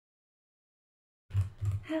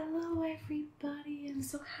Hello everybody, I'm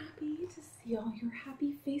so happy to see all your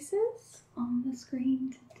happy faces on the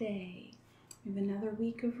screen today. We have another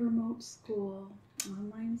week of remote school,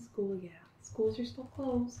 online school, yeah. Schools are still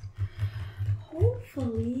closed.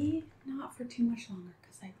 Hopefully not for too much longer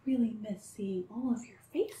because I really miss seeing all of your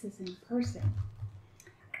faces in person.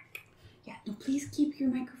 Yeah, no, please keep your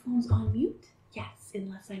microphones on mute. Yes,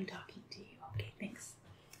 unless I'm talking to you. Okay, thanks.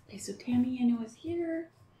 Okay, so Tammy, I know, is here.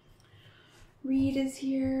 Reed is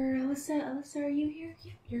here. Alyssa, are you here?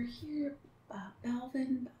 Yep, you're here.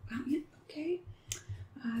 Belvin, yep, okay.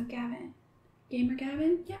 Gavin, Gamer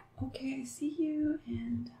Gavin, yep, okay, I see you.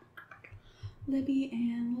 And Libby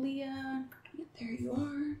and Leah, yep, there you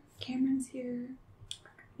are. Cameron's here.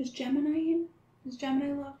 Is Gemini in? Is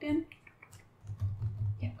Gemini logged in?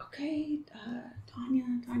 Yep, okay.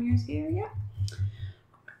 Tanya's here, yep.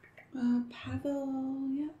 Pavel,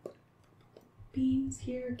 yep. Beans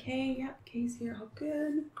here. Kay, yep, Kay's here. Oh,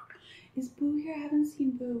 good. Is Boo here? I haven't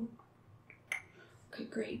seen Boo. Okay,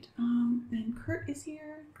 great. And Kurt is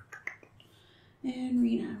here. And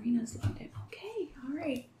Rena's logged in. Okay, all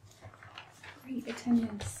right. Great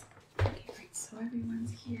attendance. Okay, great. So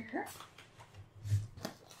everyone's here.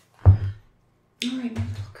 All right,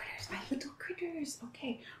 my little critters.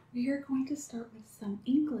 Okay, we are going to start with some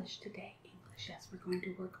English today. English, yes. We're going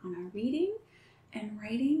to work on our reading and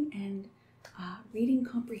writing and reading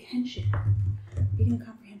comprehension.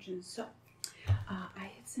 So, I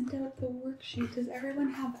had sent out the worksheet. Does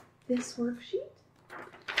everyone have this worksheet?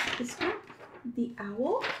 This one? The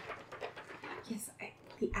owl? Yes,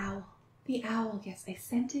 the owl, yes. I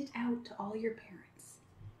sent it out to all your parents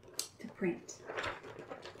to print.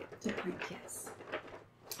 Yes.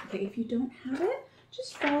 Okay, if you don't have it,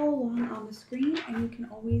 just follow along on the screen and you can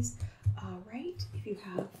always write. If you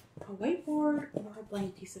have a whiteboard or a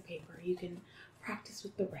blank piece of paper, you can practice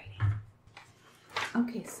with the writing.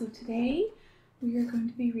 Okay, so today we are going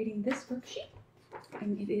to be reading this worksheet,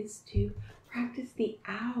 and it is to practice the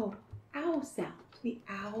owl sound, the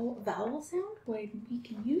owl vowel sound. We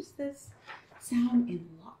can use this sound in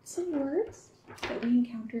lots of words that we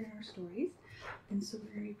encounter in our stories, and so we're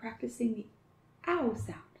going to be practicing the owl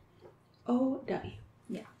sound, O-W.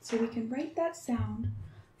 Yeah, so we can write that sound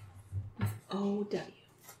with O-W.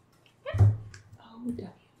 Yeah, O-W.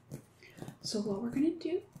 So what we're going to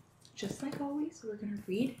do, just like always, we're going to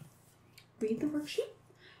read the worksheet,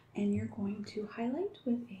 and you're going to highlight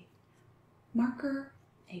with a marker,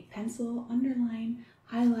 a pencil, underline,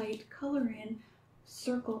 highlight, color in,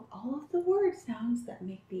 circle all of the word sounds that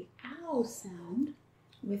make the ow sound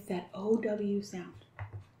with that O-W sound.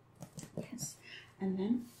 Yes, and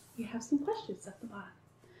then you have some questions at the bottom.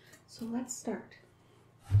 So let's start.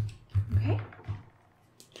 Okay?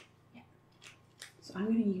 Yeah. So I'm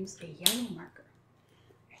going to use a yellow marker.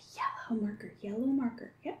 Yellow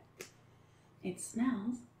marker. Yep. It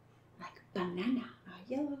smells like banana.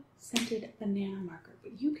 A yellow scented banana marker.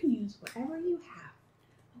 But you can use whatever you have.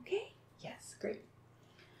 Okay? Yes, great.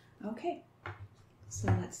 Okay. So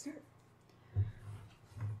let's start.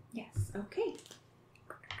 Yes, okay.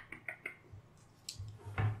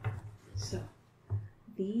 So,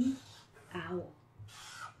 the owl.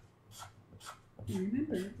 And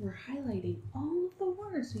remember, we're highlighting all of the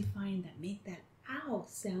words we find that make that owl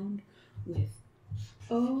sound with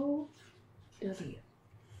O-W.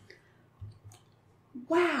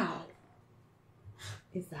 Wow!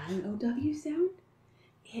 Is that an O-W sound?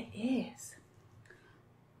 It is.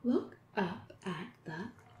 Look up at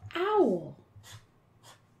the owl.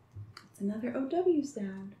 It's another O-W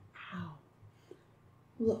sound. Ow.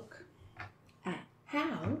 Look at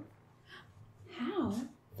how,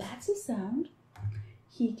 that's a sound.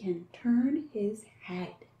 He can turn his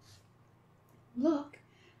head. Look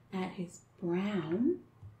at his brown.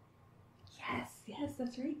 Yes,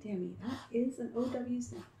 that's right, Tammy. That is an O-W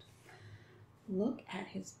sound. Look at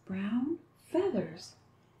his brown feathers.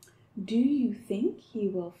 Do you think he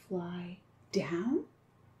will fly down?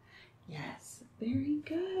 Yes, very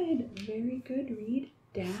good. Very good. Read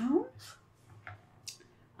down.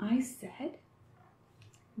 I said,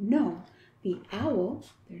 no, the owl,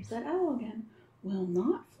 there's that owl again, will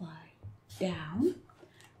not fly down.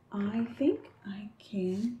 I think I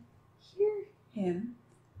can hear him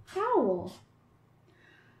howl.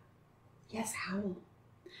 Yes, howl.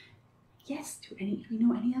 Yes, do we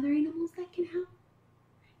know any other animals that can howl?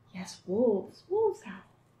 Yes, wolves. Wolves howl.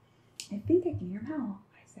 I think I can hear him howl.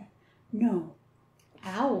 I said, no,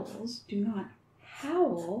 owls do not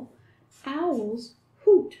howl. Owls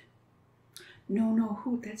hoot. No,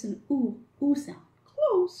 hoot, that's an oo sound.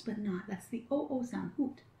 Close, but not. That's the O sound,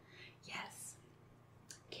 hoot. Yes.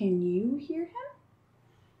 Can you hear him?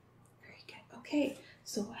 Very good. Okay,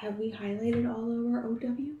 So have we highlighted all of our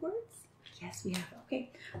OW words? Yes, we have. Okay,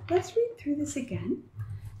 let's read through this again.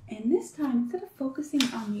 And this time, instead of focusing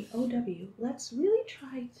on the OW, let's really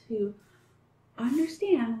try to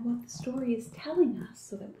understand what the story is telling us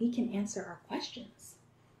so that we can answer our questions.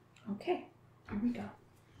 Okay, here we go.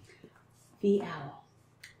 The owl.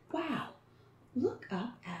 Wow, look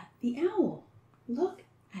up at the owl. Look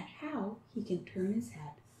at how he can turn his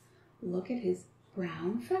head. Look at his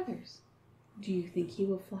brown feathers. Do you think he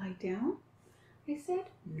will fly down? I said,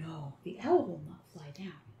 no, the owl will not fly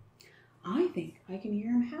down. I think I can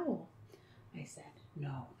hear him howl. I said,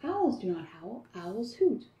 no, owls do not howl. Owls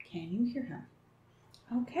hoot. Can you hear him?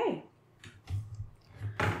 Okay.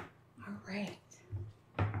 All right.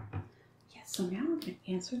 Yes, so now we're going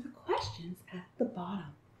to answer the questions at the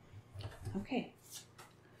bottom. Okay.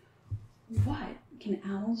 What can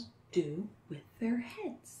owls do with their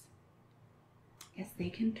heads? Yes, they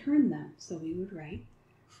can turn them. So we would write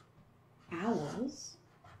owls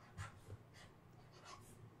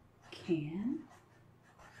can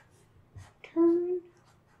turn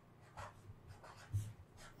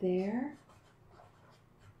their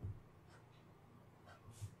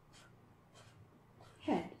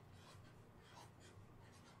head.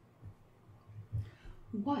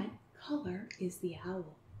 What color is the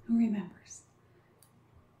owl? Who remembers?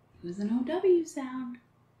 It was an OW sound.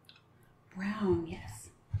 Brown, yes.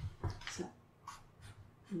 So,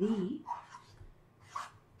 the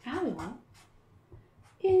owl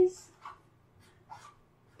is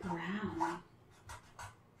brown.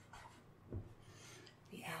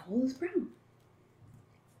 The owl is brown.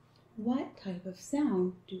 What type of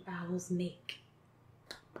sound do owls make?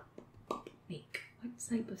 What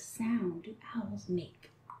type of sound do owls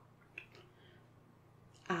make?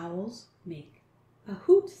 Owls make a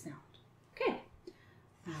hoot sound. Okay.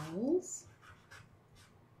 Owls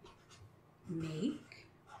make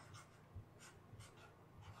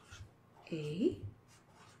a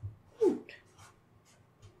hoot.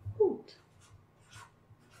 Hoot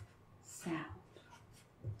sound.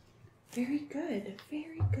 Very good.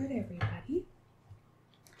 Very good, everybody.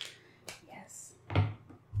 Yes.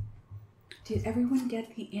 Did everyone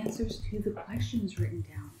get the answers to the questions written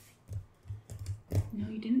down? No,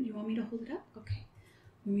 you didn't? You want me to hold it up? Okay.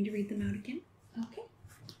 Want me to read them out again? Okay.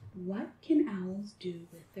 What can owls do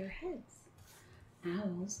with their heads?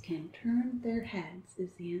 Owls can turn their heads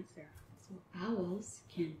is the answer. So owls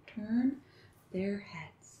can turn their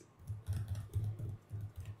heads.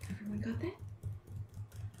 Everyone got that?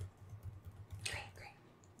 Great, great.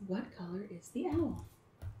 What color is the owl?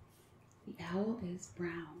 The owl is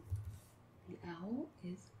brown. The owl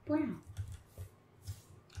is brown.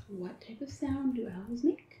 What type of sound do owls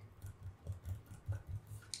make?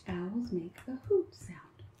 Owls make a hoot sound.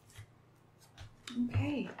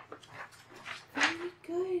 Okay. Very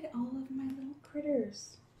good, all of my little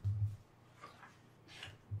critters.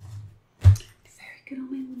 Very good, all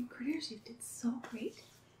my little critters. You did so great.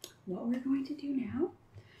 What we're going to do now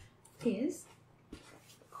is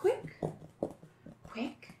quick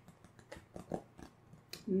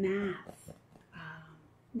math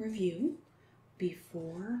review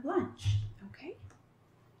before lunch, okay?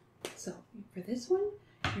 So for this one,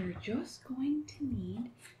 you're just going to need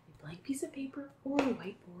a blank piece of paper or a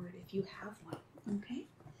whiteboard if you have one, okay?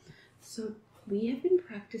 So we have been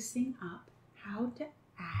practicing up how to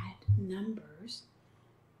add numbers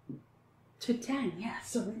to 10. Yeah,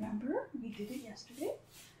 so remember, we did it yesterday.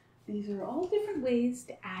 These are all different ways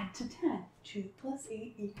to add to 10. 2 plus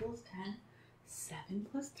 8 equals 10. 7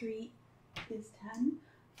 plus 3 is 10.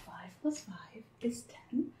 5 plus 5 is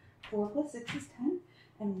 10. 4 plus 6 is 10.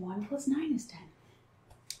 And 1 plus 9 is 10.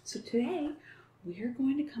 So today, we are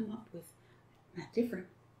going to come up with that different.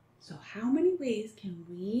 So how many ways can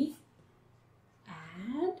we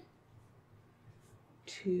add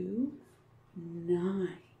to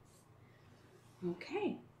 9?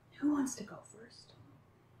 Okay, who wants to go first?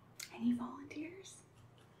 Any volunteers?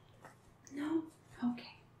 No?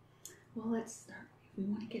 Okay. Well, let's start. If we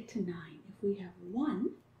want to get to 9, if we have 1,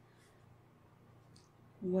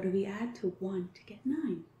 what do we add to 1 to get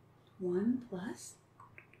 9? 1 plus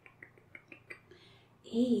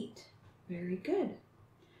 8. Very good.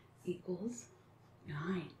 Equals 9.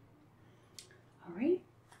 All right.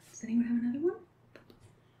 Does anyone have another one?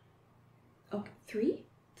 Okay, 3.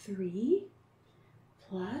 3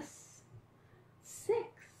 plus 6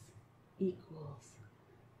 equals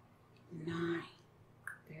 9.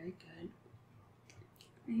 Very good.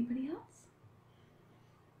 Anybody else?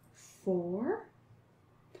 4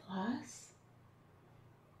 plus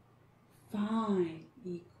 5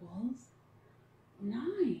 equals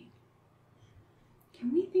 9.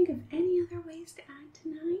 Can we think think of any other ways to add to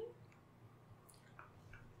 9?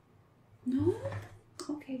 No?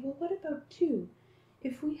 Okay, well what about 2?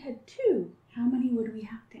 If we had 2, how many would we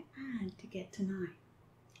have to add to get to 9?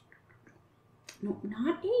 No,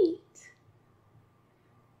 not 8.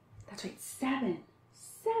 That's right, 7.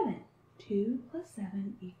 7. 2 plus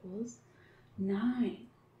 7 equals 9.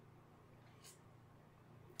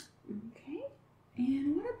 Okay,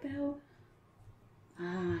 and what about,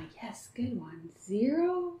 yes, good one.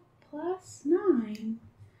 0 plus 9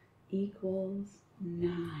 equals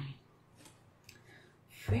 9.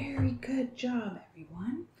 Very good job,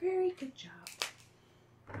 everyone. Very good job.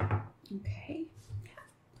 Okay.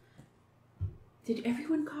 Did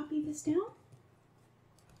everyone copy this down?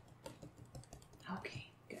 Okay,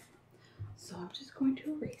 good. So I'm just going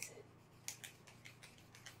to erase it.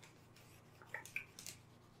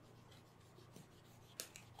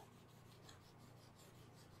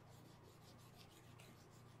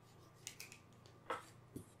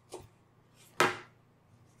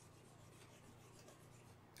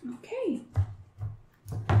 Okay.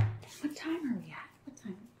 What time are we at? What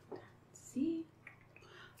time? Let's see.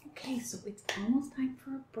 Okay, so it's almost time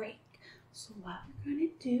for a break. So what we're going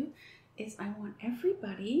to do is I want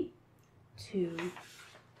everybody to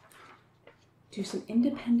do some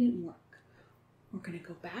independent work. We're going to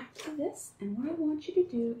go back to this, and what I want you to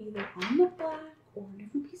do, either on the black or a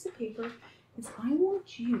different piece of paper, is I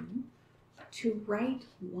want you to write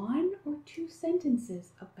 1 or 2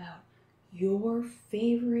 sentences about your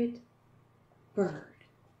favorite bird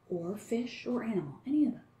or fish or animal, any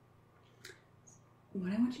of them.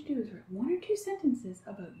 What I want you to do is write 1 or 2 sentences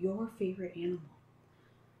about your favorite animal.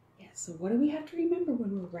 Yes, so what do we have to remember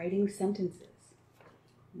when we're writing sentences?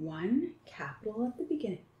 1, capital at the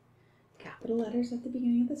beginning. Capital letters at the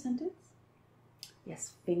beginning of the sentence.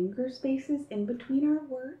 Yes, finger spaces in between our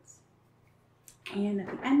words. And at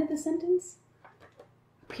the end of the sentence,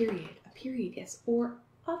 a period, yes, or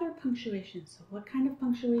other punctuation. So what kind of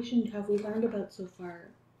punctuation have we learned about so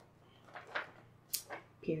far?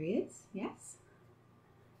 Periods, yes.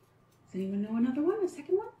 Does anyone know another one, a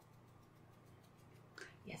second one?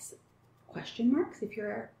 Yes, question marks. If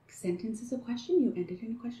your sentence is a question, you end it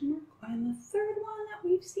in a question mark. And the third one that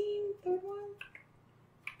we've seen, third one.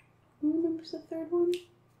 Who remembers the third one?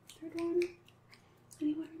 Third one?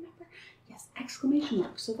 Anyone remember? Yes, exclamation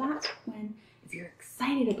mark. So that's when, if you're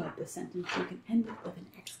excited about the sentence, you can end it with an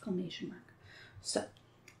exclamation mark. So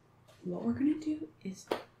what we're going to do is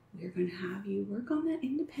we're going to have you work on that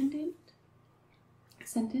independent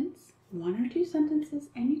sentence, 1 or 2 sentences,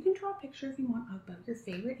 and you can draw a picture if you want about your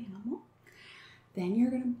favorite animal. Then you're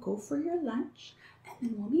going to go for your lunch, and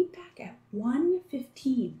then we'll meet back at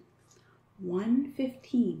 1:15.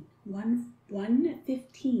 1:15.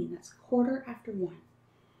 1:15. That's 1:15.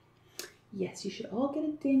 Yes, you should all get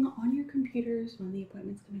a ding on your computers when the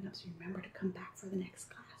appointment's coming up, so remember to come back for the next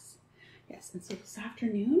class. Yes, and so this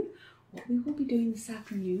afternoon, what we will be doing this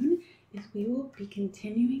afternoon is we will be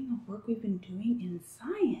continuing the work we've been doing in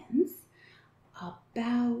science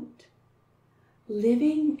about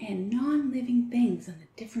living and non-living things and the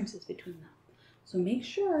differences between them. So make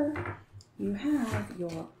sure you have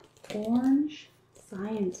your orange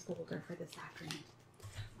science folder for this afternoon.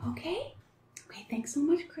 Okay? Okay, thanks so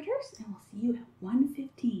much, critters, and we'll see you at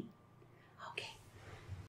 1:15.